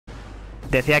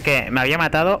Decía que me había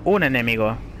matado un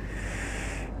enemigo.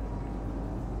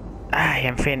 Ay,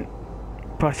 en fin.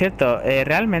 Por cierto,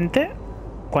 realmente,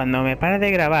 cuando me pare de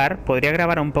grabar, podría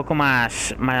grabar un poco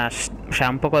más, o sea,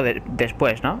 un poco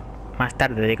después, ¿no? Más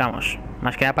tarde, digamos.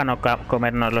 Más que nada para no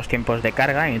comernos los tiempos de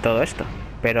carga y todo esto.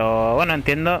 Pero bueno,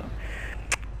 entiendo.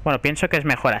 Bueno, pienso que es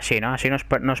mejor así, ¿no? Así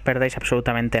no os perdéis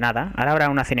absolutamente nada. Ahora habrá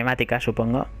una cinemática,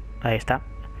 supongo. Ahí está.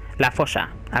 La fosa,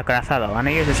 acorazado,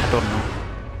 anillos de Saturno.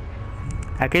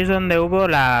 Aquí es donde hubo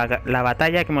la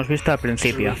batalla que hemos visto al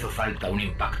principio. Solo hizo falta un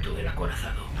impacto del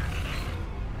acorazado.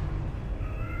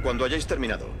 Cuando hayáis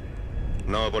terminado,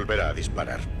 no volverá a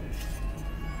disparar.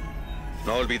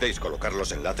 No olvidéis colocar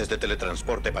los enlaces de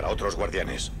teletransporte para otros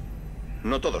guardianes.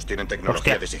 No todos tienen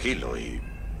tecnología de sigilo y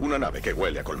una nave que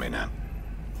huele a colmena.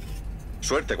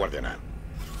 Suerte, guardiana.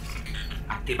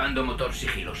 Activando motor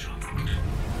sigiloso.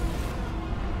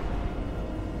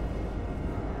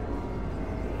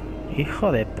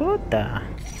 ¡Hijo de puta!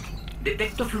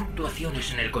 Detecto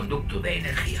fluctuaciones en el conducto de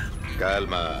energía.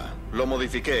 Calma, lo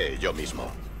modifiqué yo mismo.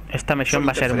 Esta misión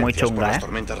va a ser muy chunga, las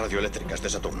tormentas radioeléctricas de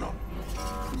Saturno.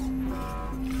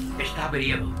 Está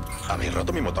averiado. ¿Habéis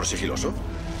roto mi motor sigiloso?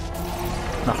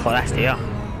 No jodas, tío.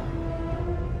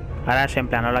 Ahora es en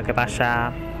plan, ¿no? La que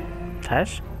pasa...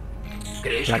 ¿Sabes?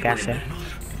 ¿Crees la que que hace. vernos?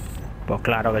 Pues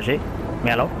claro que sí.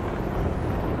 Míralo.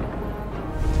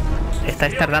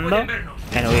 Estáis tardando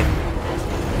en huir.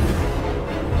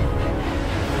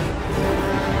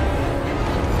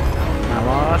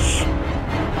 Vamos.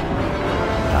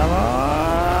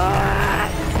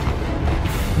 Vamos.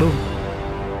 Boom.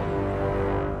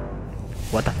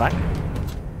 What the fuck.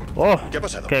 Oh, ¿Qué ha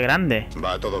pasado? qué grande.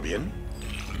 ¿Va todo bien?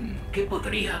 ¿Qué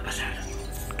podría pasar?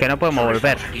 Que no podemos Solo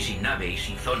volver. estamos aquí sin nave y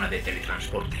sin zona de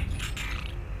teletransporte.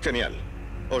 Genial.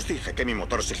 Os dije que mi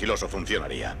motor sigiloso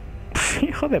funcionaría.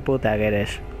 Hijo de puta que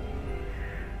eres.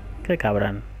 Qué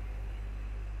cabrón.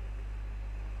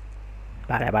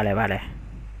 Vale.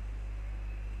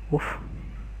 Uf.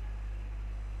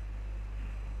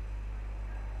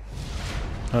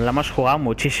 Nos la hemos jugado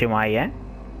muchísimo ahí, ¿eh?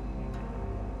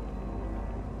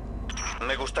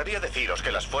 Me gustaría deciros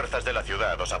que las fuerzas de la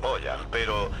ciudad os apoyan,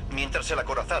 pero mientras el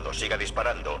acorazado siga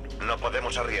disparando, no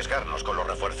podemos arriesgarnos con los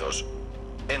refuerzos.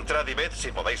 Entrad y ved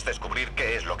si podéis descubrir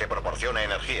qué es lo que proporciona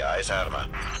energía a esa arma.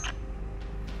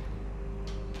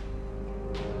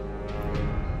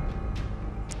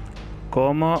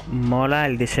 Cómo mola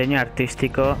el diseño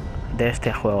artístico de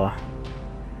este juego.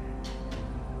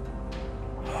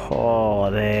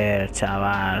 Joder,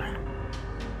 chaval.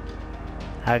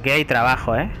 Aquí hay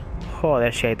trabajo, ¿eh?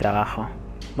 Joder, si hay trabajo.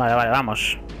 Vale,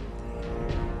 vamos.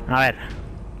 A ver.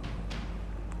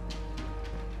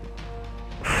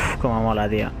 Uf, cómo mola,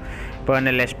 tío. Pues en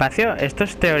el espacio, ¿esto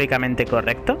es teóricamente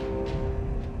correcto?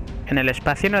 En el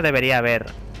espacio no debería haber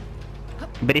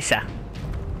brisa.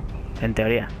 En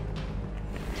teoría.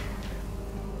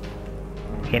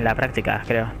 Y en la práctica,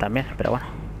 creo, también, pero bueno.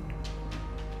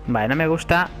 Vale, no me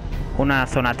gusta una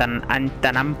zona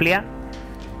tan amplia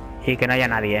y que no haya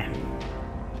nadie.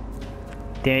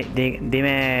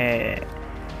 Dime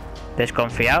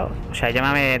desconfiado. O sea,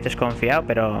 llámame desconfiado,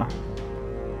 pero...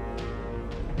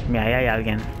 Mira, ahí hay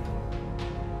alguien.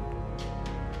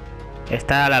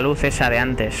 Está la luz esa de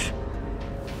antes.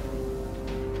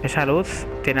 Esa luz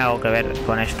tiene algo que ver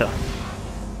con esto.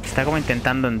 Está como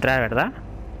intentando entrar, ¿verdad?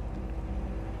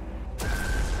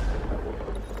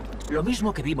 Lo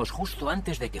mismo que vimos justo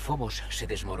antes de que Phobos se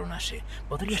desmoronase.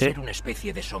 Podría ser una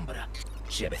especie de sombra.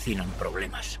 Se avecinan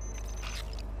problemas.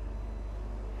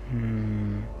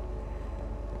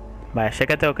 Vale, sé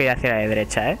que tengo que ir hacia la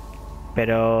derecha, ¿eh?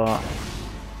 Pero...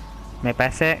 me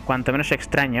parece cuanto menos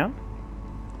extraño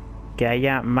que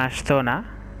haya más zona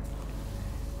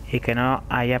y que no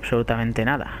haya absolutamente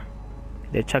nada.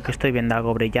 De hecho, aquí estoy viendo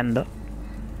algo brillando.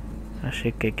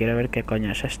 Así que quiero ver qué coño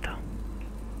es esto.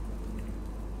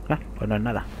 Ah, pues no es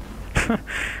nada.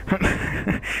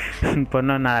 Pues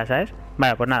no es nada, ¿sabes?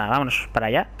 Vale, pues nada, vámonos para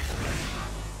allá.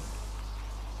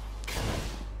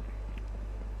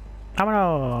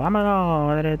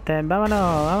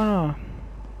 Vámonos.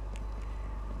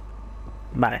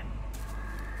 Vale.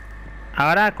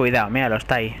 Ahora, cuidado, míralo,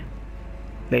 está ahí.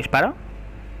 ¿Le disparo?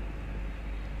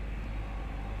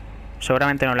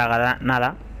 Seguramente no le haga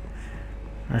nada.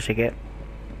 Así que...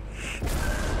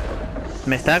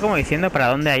 me estaba como diciendo para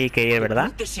dónde hay que ir, ¿verdad?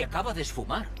 El puente se acaba de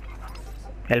esfumar.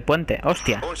 El puente,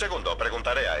 hostia. Un segundo,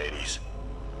 preguntaré a Eris.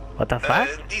 What the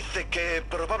fuck? Dice que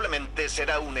probablemente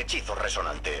será un hechizo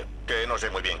resonante, que no sé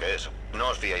muy bien qué es. No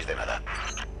os fiéis de nada.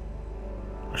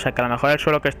 O sea que a lo mejor el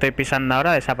suelo que estoy pisando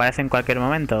ahora desaparece en cualquier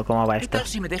momento. ¿Cómo va ¿Qué esto? tal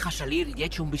si me dejas salir y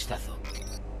echo un vistazo?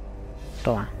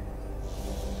 Toma.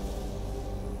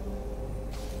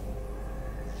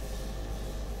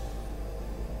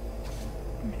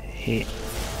 Y...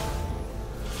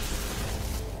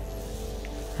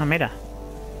 ah, mira.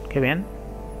 Qué bien.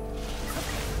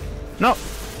 ¡No!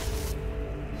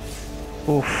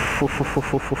 Uf.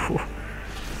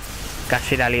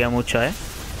 Casi la lío mucho, ¿eh?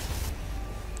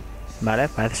 Vale,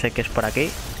 parece ser que es por aquí.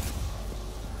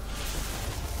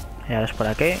 Y ahora es por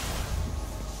aquí.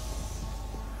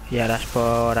 Y ahora es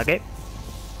por aquí.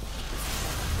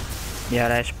 Y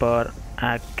ahora es por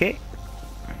aquí.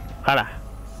 ¡Hala!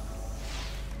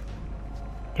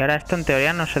 Y ahora esto en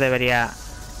teoría no se debería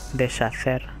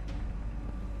deshacer.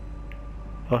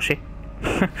 ¿O sí?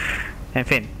 En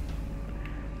fin.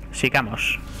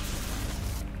 Sigamos.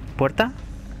 ¿Puerta?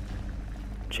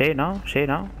 Sí, no, sí,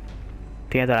 no.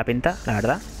 Tiene toda la pinta, la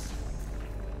verdad.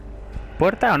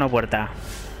 ¿Puerta o no puerta?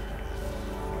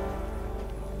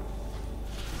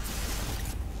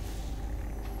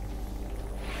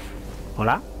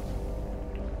 ¿Hola?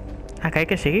 Acá hay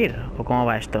que seguir. ¿O cómo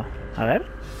va esto? A ver.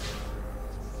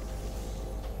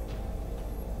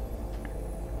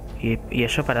 ¿Y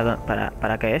eso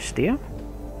para qué es, tío?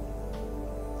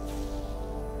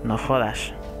 No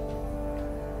jodas.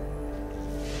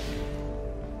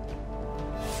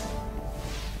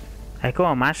 Hay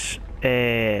como más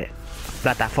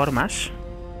plataformas.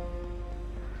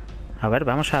 A ver,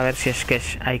 vamos a ver si es que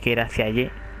hay que ir hacia allí.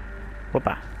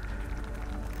 Opa.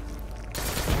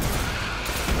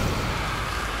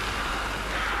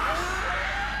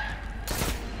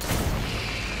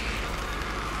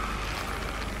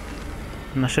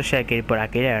 No sé si hay que ir por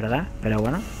aquí, la verdad, pero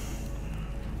bueno.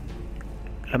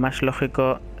 Lo más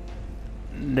lógico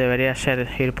debería ser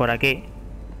ir por aquí.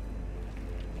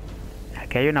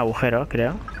 Aquí hay un agujero,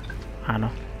 creo. Ah,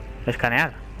 no.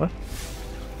 Escanear. Uy.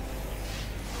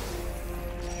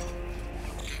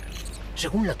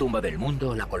 Según la tumba del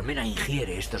mundo, la colmena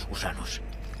ingiere estos gusanos.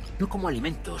 No como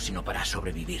alimento, sino para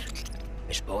sobrevivir.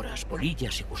 Esporas,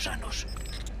 polillas y gusanos.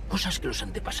 Cosas que los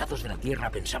antepasados de la Tierra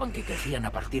pensaban que crecían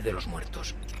a partir de los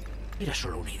muertos. Era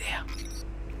solo una idea.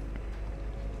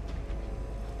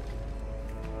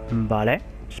 Vale.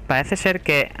 Parece ser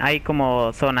que hay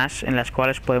como zonas en las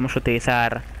cuales podemos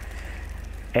utilizar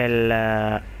el...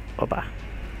 opa.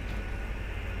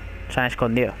 Se han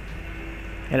escondido.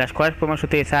 En las cuales podemos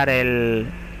utilizar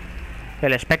el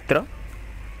espectro.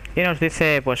 Y nos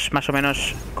dice, pues, más o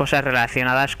menos cosas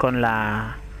relacionadas con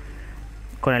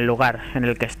con el lugar en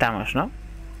el que estamos, ¿no?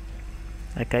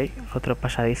 Aquí hay otro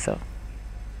pasadizo.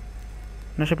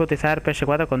 No se puede utilizar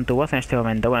PS4 con tu voz en este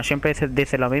momento. Bueno, siempre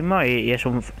dice lo mismo y es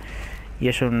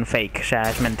un fake. O sea,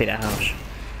 es mentira, vamos.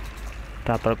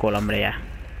 Toma por culo, hombre, ya.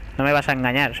 No me vas a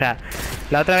engañar. O sea,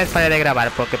 la otra vez paré de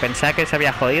grabar porque pensaba que se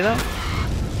había jodido.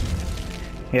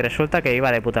 Y resulta que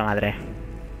iba de puta madre.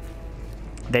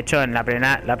 De hecho, en la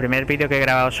primer vídeo que he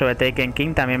grabado sobre Taken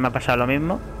King también me ha pasado lo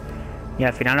mismo. Y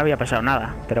al final no había pasado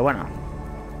nada. Pero bueno.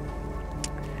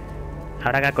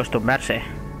 Habrá que acostumbrarse.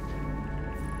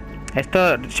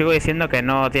 Esto sigo diciendo que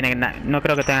no tiene no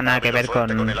creo que tenga nada que ver con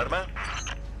el arma.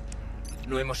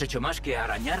 No hemos hecho más que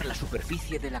arañar la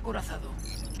superficie del acorazado.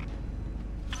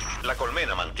 La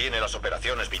colmena mantiene las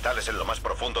operaciones vitales en lo más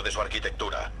profundo de su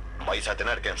arquitectura. Vais a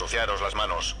tener que ensuciaros las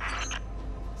manos.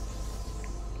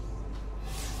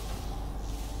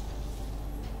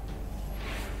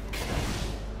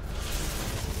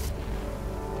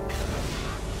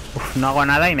 Uf, no hago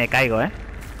nada y me caigo, ¿eh?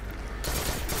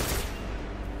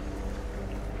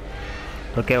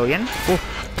 ¿Lo quedo bien?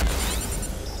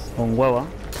 Un huevo.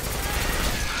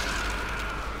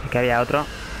 Aquí había otro.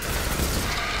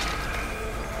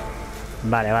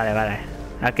 Vale.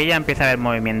 Aquí ya empieza a haber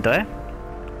movimiento, ¿eh?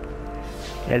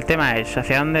 El tema es,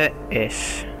 ¿hacia dónde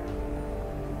es?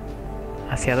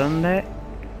 ¿Hacia dónde?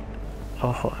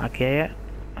 Ojo, aquí hay...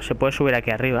 se puede subir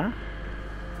aquí arriba.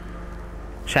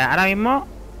 O sea, ahora mismo...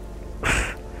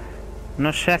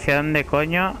 no sé hacia dónde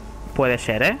coño puede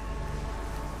ser, ¿eh?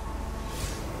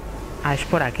 Ah, es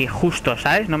por aquí, justo,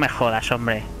 ¿sabes? No me jodas,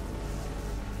 hombre.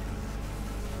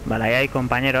 Vale, ahí hay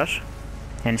compañeros.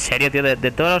 En serio, tío,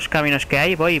 de todos los caminos que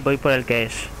hay, voy por el que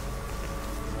es.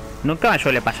 Nunca me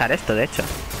suele pasar esto, de hecho.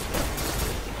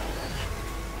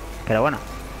 Pero bueno.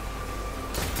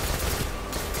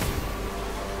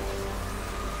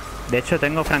 De hecho,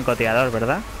 tengo francotirador,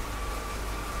 ¿verdad?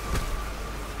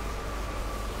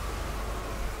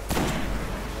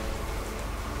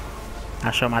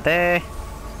 Asómate.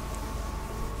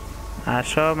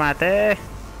 Asómate.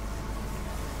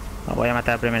 Lo voy a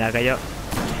matar primero a aquello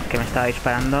que me estaba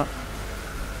disparando.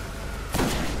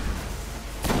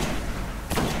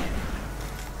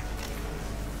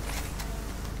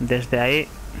 Desde ahí.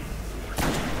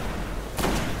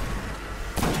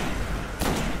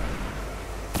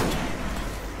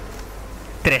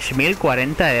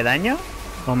 ¿3040 de daño?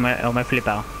 ¿O me he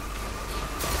flipado?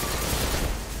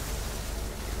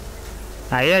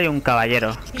 Ahí hay un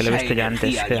caballero, que lo he visto yo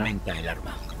antes. Alimenta el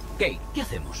arma. ¿Qué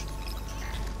hacemos?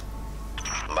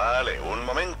 Vale, un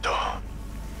momento.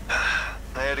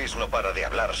 Eris no para de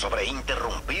hablar sobre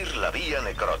interrumpir la vía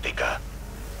necrótica.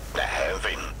 En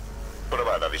fin,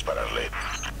 probad a dispararle.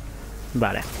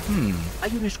 Vale.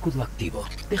 Hay un escudo activo.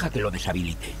 Deja que lo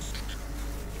deshabilite.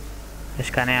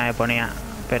 Escanea me ponía,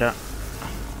 pero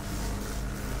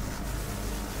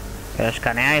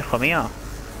escanea, hijo mío.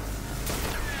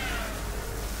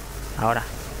 Ahora.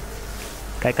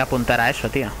 Que hay que apuntar a eso,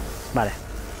 tío. Vale.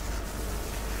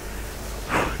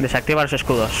 Desactiva los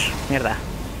escudos. Mierda.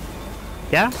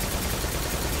 ¿Ya?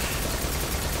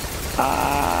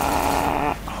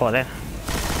 Joder.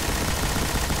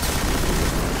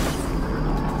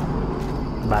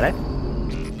 Vale.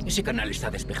 Ese canal está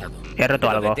despejado. He roto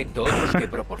algo. Detecto otros que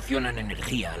proporcionan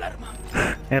energía al arma.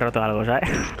 He roto algo, ¿sabes?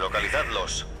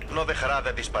 Localizadlos. No dejará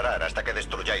de disparar hasta que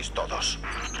destruyáis todos.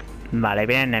 Vale,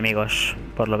 vienen enemigos,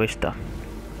 por lo visto.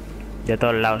 De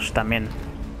todos lados también.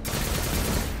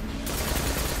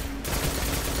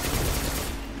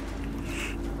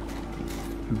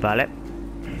 Vale.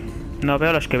 No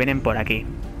veo los que vienen por aquí.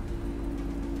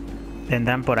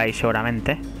 Vendrán por ahí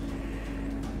seguramente.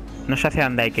 No sé hacia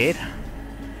dónde hay que ir.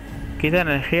 Quita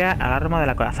energía al arma del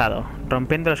acorazado,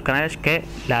 rompiendo los canales que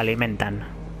la alimentan.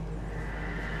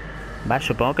 Vale,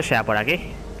 supongo que sea por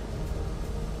aquí.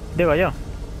 Digo yo.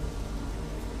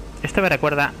 Esto me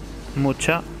recuerda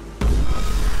mucho.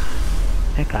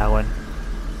 Me cago en.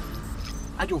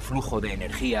 Hay un flujo de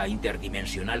energía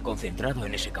interdimensional concentrado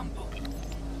en ese campo.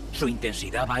 Su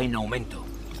intensidad va en aumento.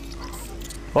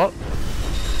 ¡Oh!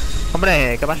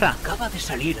 ¡Hombre! ¿Qué pasa? Acaba de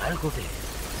salir algo de...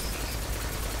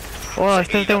 Oh,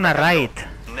 esto es de una raid,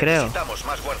 creo. Necesitamos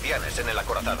más guardianes en el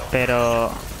acorazado.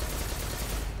 Pero...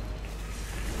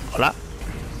 Hola.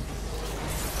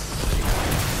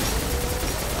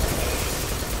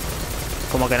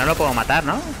 Como que no lo puedo matar,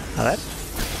 ¿no? A ver.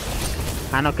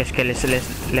 Ah, no, que es que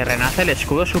le renace el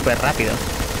escudo súper rápido.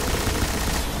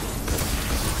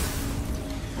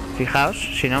 Fijaos,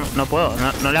 si no, no puedo,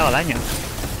 no le hago daño.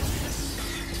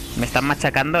 Me están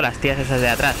machacando las tías esas de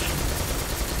atrás.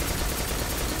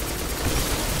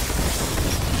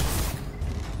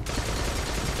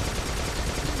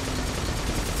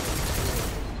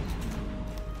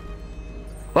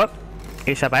 ¡Oh!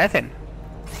 Y desaparecen.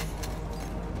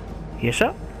 ¿Y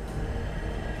eso?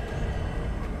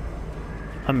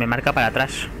 Oh, me marca para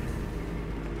atrás.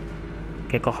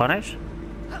 ¿Qué cojones?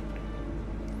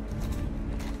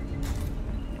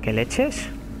 ¿Qué leches?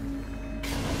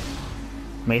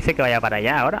 Me dice que vaya para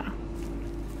allá ahora.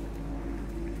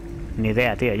 Ni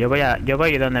idea, tío. Yo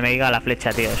voy donde me diga la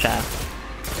flecha, tío. O sea,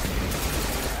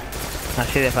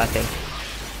 así de fácil.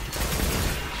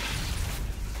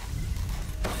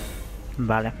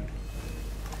 Vale.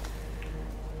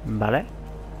 Vale.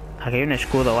 Aquí hay un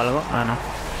escudo o algo. Ah, no.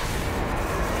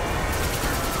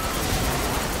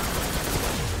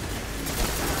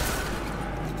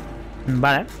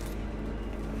 Vale.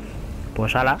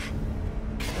 Pues ala.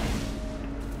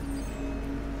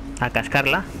 A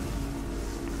cascarla.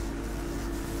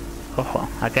 Ojo,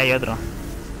 aquí hay otro.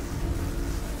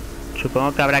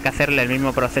 Supongo que habrá que hacerle el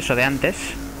mismo proceso de antes,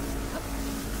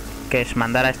 que es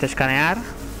mandar a este escanear.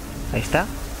 Ahí está.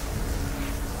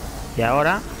 Y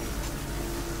ahora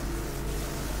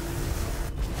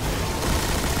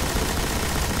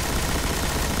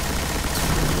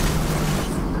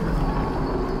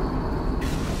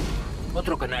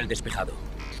otro canal despejado.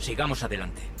 Sigamos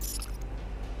adelante.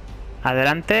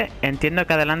 adelante, entiendo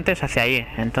que adelante es hacia ahí,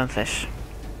 entonces.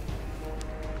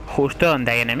 Justo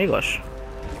donde hay enemigos.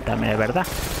 También es verdad.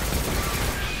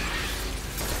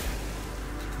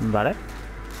 Vale.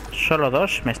 Solo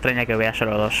dos, me extraña que vea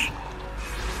solo dos.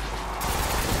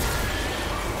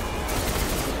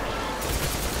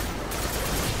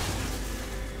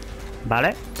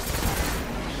 Vale.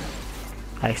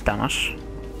 Ahí estamos.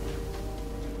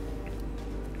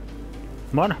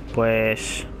 Bueno,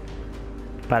 pues...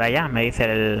 para allá, me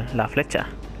dice la flecha.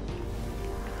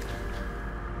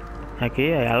 ¿Aquí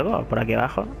hay algo? ¿Por aquí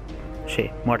abajo? Sí,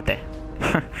 muerte.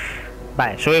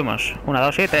 Vale, subimos. 1,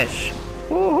 2 y 3.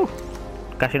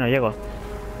 Casi no llego.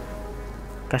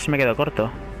 Casi me quedo corto.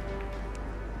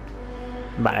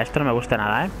 Vale, esto no me gusta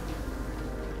nada,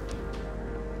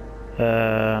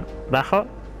 bajo.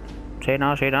 Sí,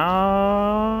 no, sí,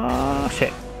 no. Sí.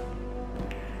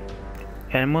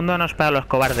 El mundo no es para los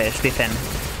cobardes, dicen.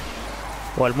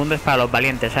 O el mundo es para los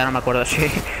valientes. Ahora no me acuerdo si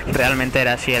realmente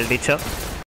era así el dicho.